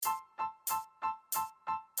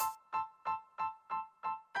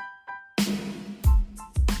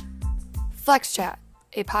Flex Chat,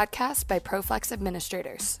 a podcast by ProFlex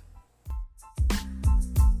administrators.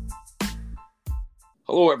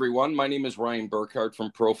 Hello, everyone. My name is Ryan Burkhardt from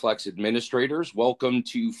ProFlex Administrators. Welcome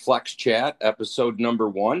to Flex Chat, episode number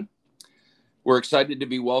 1. We're excited to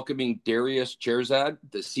be welcoming Darius Cherzad,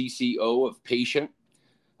 the CCO of Patient,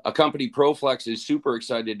 a company ProFlex is super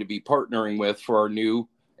excited to be partnering with for our new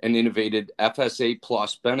and innovative FSA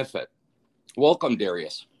Plus benefit. Welcome,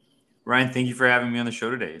 Darius. Ryan, thank you for having me on the show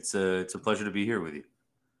today. It's a pleasure to be here with you.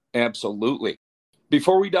 Absolutely.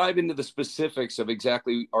 Before we dive into the specifics of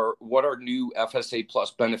exactly what our new FSA Plus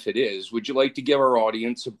benefit is, would you like to give our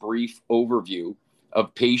audience a brief overview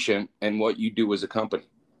of Patient and what you do as a company?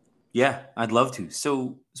 Yeah, I'd love to.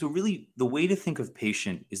 So really, the way to think of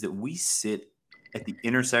Patient is that we sit at the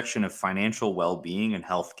intersection of financial well-being and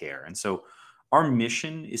healthcare. And so our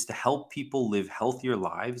mission is to help people live healthier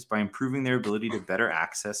lives by improving their ability to better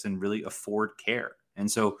access and really afford care. And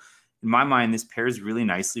so in my mind, this pairs really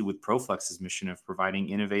nicely with ProFlex's mission of providing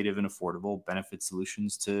innovative and affordable benefit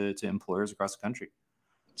solutions to employers across the country.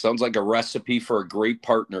 Sounds like a recipe for a great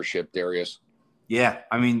partnership, Darius. Yeah,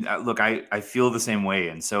 I mean, look, I feel the same way.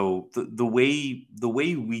 And so the way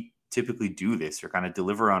we typically do this or kind of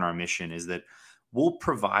deliver on our mission is that we'll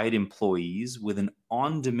provide employees with an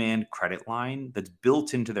on-demand credit line that's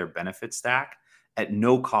built into their benefit stack at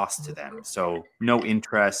no cost to them. So no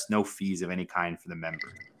interest, no fees of any kind for the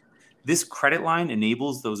member. This credit line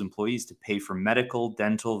enables those employees to pay for medical,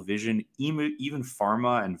 dental, vision, even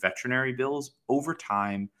pharma and veterinary bills over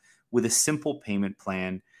time with a simple payment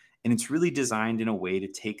plan. And it's really designed in a way to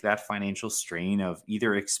take that financial strain of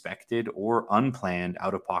either expected or unplanned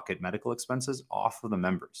out-of-pocket medical expenses off of the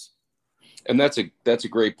members. And that's a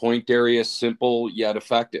great point, Darius. Simple yet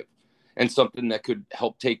effective, and something that could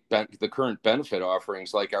help take the current benefit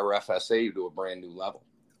offerings like our FSA to a brand new level.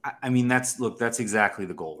 I mean, that's exactly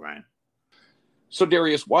the goal, Ryan. So,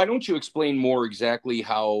 Darius, why don't you explain more exactly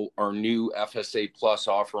how our new FSA Plus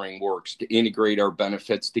offering works to integrate our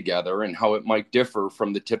benefits together and how it might differ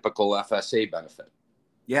from the typical FSA benefit?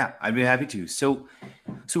 Yeah, I'd be happy to. So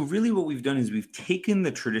really what we've done is we've taken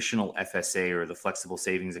the traditional FSA or the flexible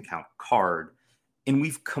savings account card, and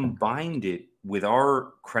we've combined it with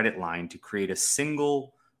our credit line to create a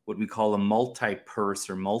single, what we call a multi-purse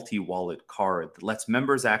or multi-wallet card that lets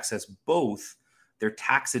members access both their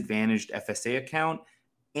tax-advantaged FSA account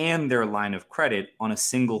and their line of credit on a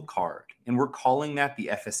single card. And we're calling that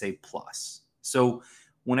the FSA Plus. So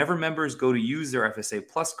whenever members go to use their FSA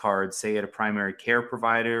Plus card, say at a primary care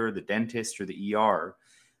provider, the dentist, or the ER,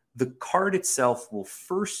 the card itself will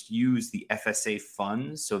first use the FSA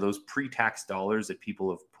funds, so those pre-tax dollars that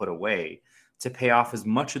people have put away, to pay off as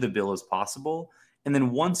much of the bill as possible. And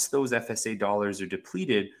then once those FSA dollars are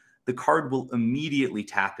depleted, the card will immediately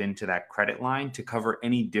tap into that credit line to cover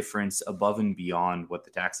any difference above and beyond what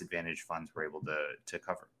the tax advantage funds were able to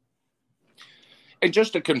cover. And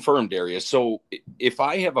just to confirm, Darius, so if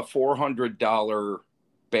I have a $400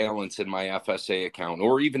 balance in my FSA account,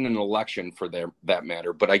 or even an election for that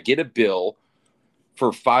matter, but I get a bill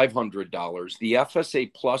for $500, the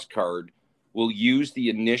FSA Plus card will use the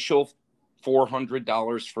initial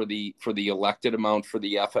 $400 for the elected amount for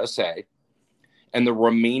the FSA, and the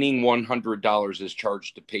remaining $100 is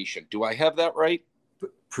charged to Patient. Do I have that right?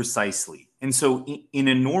 Precisely. And so in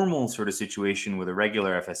a normal sort of situation with a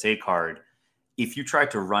regular FSA card, if you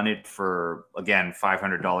tried to run it for, again,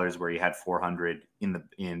 $500 where you had $400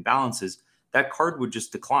 in balances, that card would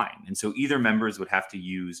just decline. And so either members would have to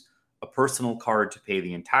use a personal card to pay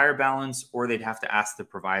the entire balance, or they'd have to ask the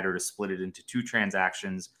provider to split it into 2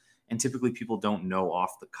 transactions. And typically people don't know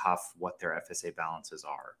off the cuff what their FSA balances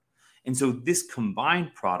are. And so this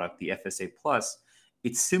combined product, the FSA Plus,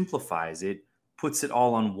 it simplifies it, puts it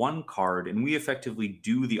all on one card, and we effectively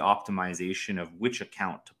do the optimization of which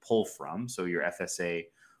account to pull from. So your FSA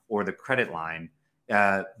or the credit line,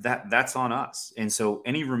 that's on us. And so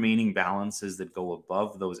any remaining balances that go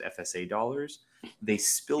above those FSA dollars, they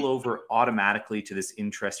spill over automatically to this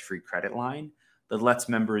interest-free credit line that lets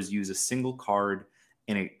members use a single card,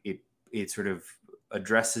 and it sort of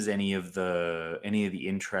addresses any of the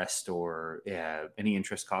interest or any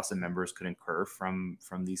interest costs that members could incur from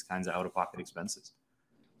these kinds of out-of-pocket expenses.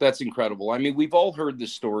 That's incredible. I mean, we've all heard the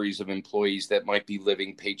stories of employees that might be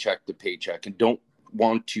living paycheck to paycheck and don't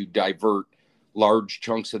want to divert large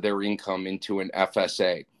chunks of their income into an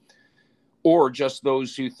FSA, or just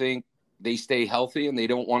those who think they stay healthy and they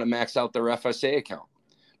don't want to max out their FSA account.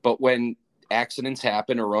 But when accidents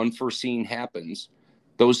happen or unforeseen happens,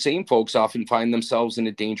 those same folks often find themselves in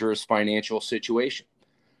a dangerous financial situation.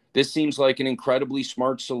 This seems like an incredibly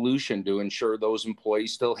smart solution to ensure those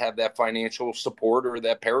employees still have that financial support or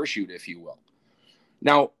that parachute, if you will.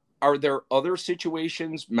 Now, are there other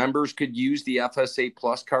situations members could use the FSA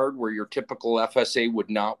Plus card where your typical FSA would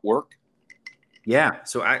not work? Yeah,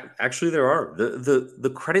 so actually there are.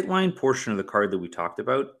 The credit line portion of the card that we talked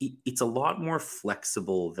about, it's a lot more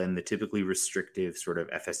flexible than the typically restrictive sort of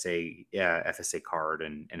FSA card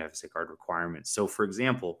and FSA card requirements. So for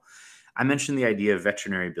example, I mentioned the idea of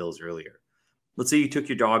veterinary bills earlier. Let's say you took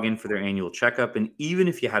your dog in for their annual checkup, and even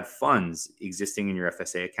if you had funds existing in your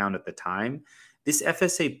FSA account at the time, this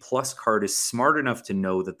FSA Plus card is smart enough to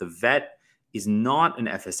know that the vet is not an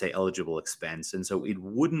FSA eligible expense. And so it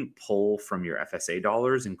wouldn't pull from your FSA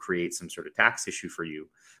dollars and create some sort of tax issue for you,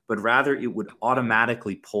 but rather it would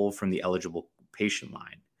automatically pull from the eligible patient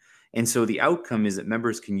line. And so the outcome is that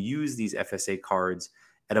members can use these FSA cards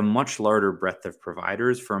at a much larger breadth of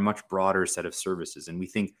providers for a much broader set of services. And we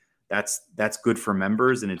think that's good for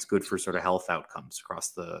members, and it's good for sort of health outcomes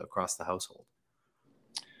across the household.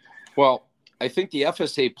 Well, I think the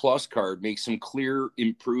FSA Plus card makes some clear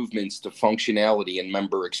improvements to functionality and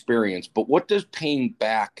member experience, but what does paying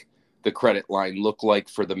back the credit line look like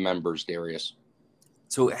for the members, Darius?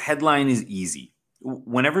 So headline is easy.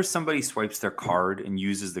 Whenever somebody swipes their card and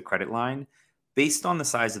uses the credit line, based on the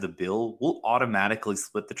size of the bill, we'll automatically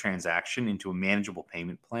split the transaction into a manageable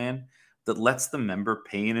payment plan that lets the member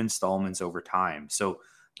pay in installments over time. So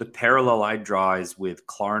the parallel I draw is with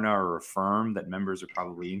Klarna or Affirm that members are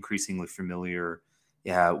probably increasingly familiar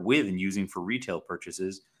with and using for retail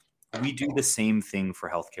purchases. We do the same thing for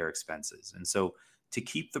healthcare expenses. And so to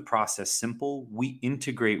keep the process simple, we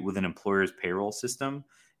integrate with an employer's payroll system,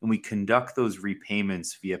 and we conduct those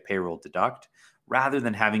repayments via payroll deduct rather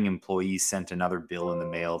than having employees sent another bill in the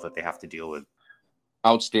mail that they have to deal with.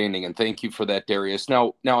 Outstanding. And thank you for that, Darius.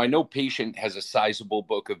 Now I know Patient has a sizable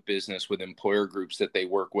book of business with employer groups that they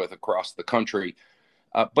work with across the country.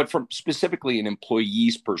 But from specifically an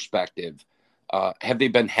employee's perspective, have they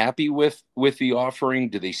been happy with the offering?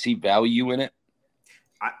 Do they see value in it?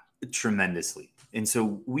 Tremendously. And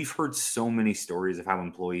so we've heard so many stories of how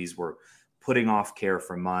employees were putting off care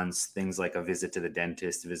for months, things like a visit to the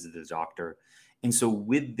dentist, a visit to the doctor. And so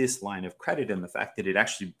with this line of credit and the fact that it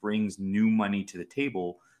actually brings new money to the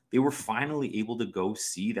table, they were finally able to go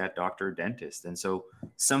see that doctor or dentist. And so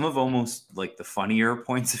some of almost like the funnier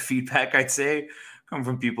points of feedback, I'd say, come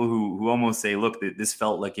from people who almost say, look, this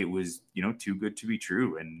felt like it was, too good to be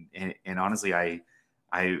true. And honestly, I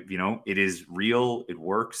it is real, it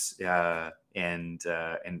works. And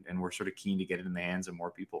we're sort of keen to get it in the hands of more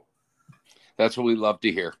people. That's what we love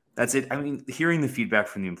to hear. That's it. I mean, hearing the feedback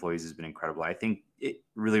from the employees has been incredible. I think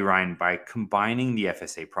really, Ryan, by combining the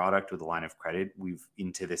FSA product with the line of credit,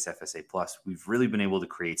 into this FSA Plus, we've really been able to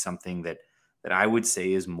create something that I would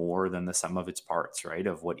say is more than the sum of its parts, right?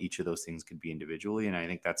 Of what each of those things could be individually. And I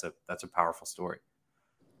think that's a powerful story.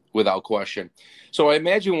 Without question. So I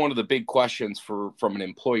imagine one of the big questions from an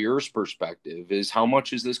employer's perspective is how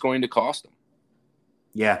much is this going to cost them?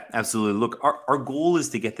 Yeah, absolutely. Look, our goal is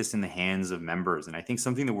to get this in the hands of members. And I think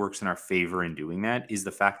something that works in our favor in doing that is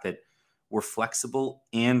the fact that we're flexible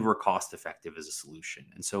and we're cost effective as a solution.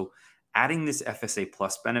 And so adding this FSA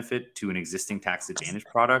Plus benefit to an existing tax advantage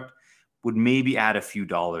product would maybe add a few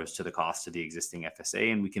dollars to the cost of the existing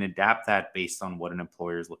FSA. And we can adapt that based on what an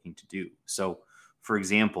employer is looking to do. So for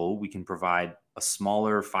example, we can provide a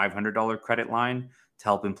smaller $500 credit line to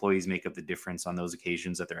help employees make up the difference on those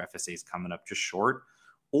occasions that their FSA is coming up just short.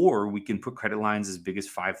 Or we can put credit lines as big as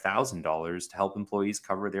 $5,000 to help employees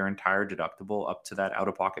cover their entire deductible up to that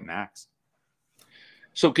out-of-pocket max.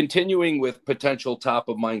 So continuing with potential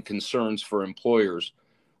top-of-mind concerns for employers,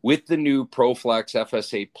 with the new ProFlex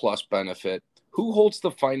FSA Plus benefit, who holds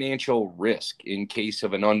the financial risk in case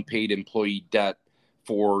of an unpaid employee debt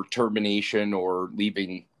for termination or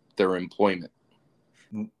leaving their employment?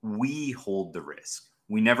 We hold the risk.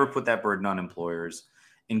 We never put that burden on employers.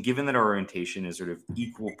 And given that our orientation is sort of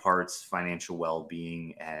equal parts financial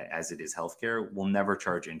well-being as it is healthcare, we'll never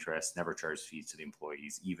charge interest, never charge fees to the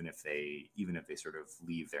employees, even if they sort of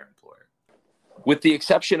leave their employer. With the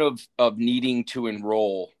exception of needing to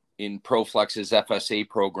enroll in ProFlex's FSA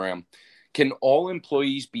program, can all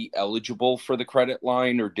employees be eligible for the credit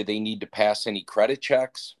line, or do they need to pass any credit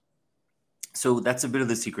checks? So that's a bit of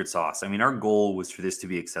the secret sauce. I mean, our goal was for this to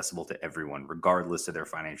be accessible to everyone, regardless of their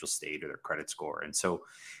financial state or their credit score. And so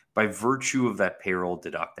by virtue of that payroll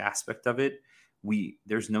deduct aspect of it,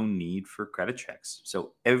 there's no need for credit checks.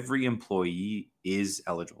 So every employee is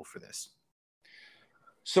eligible for this.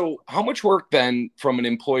 So how much work then from an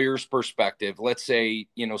employer's perspective, let's say,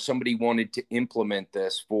 somebody wanted to implement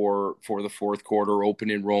this for the fourth quarter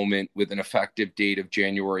open enrollment with an effective date of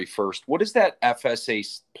January 1st. What does that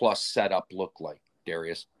FSA Plus setup look like,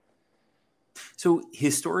 Darius? So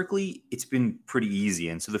historically, it's been pretty easy.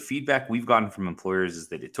 And so the feedback we've gotten from employers is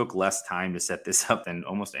that it took less time to set this up than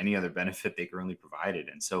almost any other benefit they currently provided.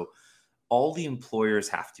 And so all the employers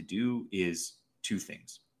have to do is two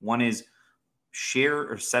things. One is share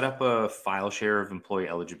or set up a file share of employee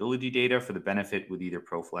eligibility data for the benefit with either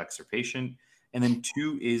ProFlex or patient. And then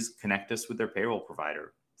two is connect us with their payroll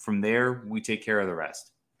provider. From there, we take care of the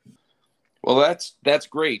rest. Well, that's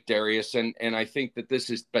great, Darius. And I think that this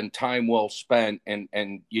has been time well spent,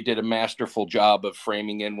 and you did a masterful job of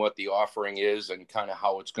framing in what the offering is and kind of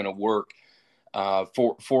how it's going to work.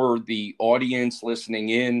 For the audience listening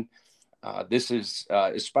in, this is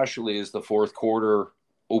especially as the fourth quarter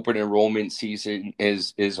open enrollment season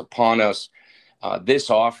is upon us. This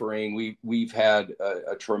offering, we've had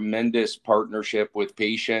a tremendous partnership with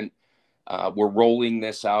Patient. We're rolling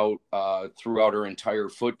this out throughout our entire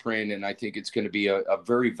footprint, and I think it's going to be a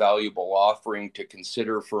very valuable offering to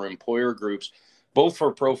consider for employer groups, both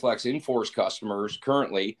for ProFlex in-force customers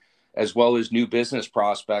currently, as well as new business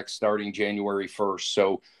prospects starting January 1st.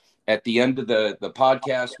 So at the end of the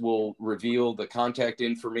podcast, we'll reveal the contact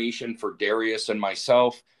information for Darius and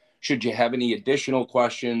myself. Should you have any additional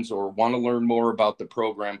questions or want to learn more about the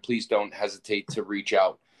program, please don't hesitate to reach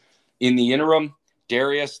out. In the interim,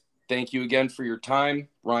 Darius, thank you again for your time.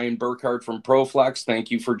 Ryan Burkhardt from ProFlex,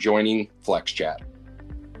 thank you for joining Flex Chat.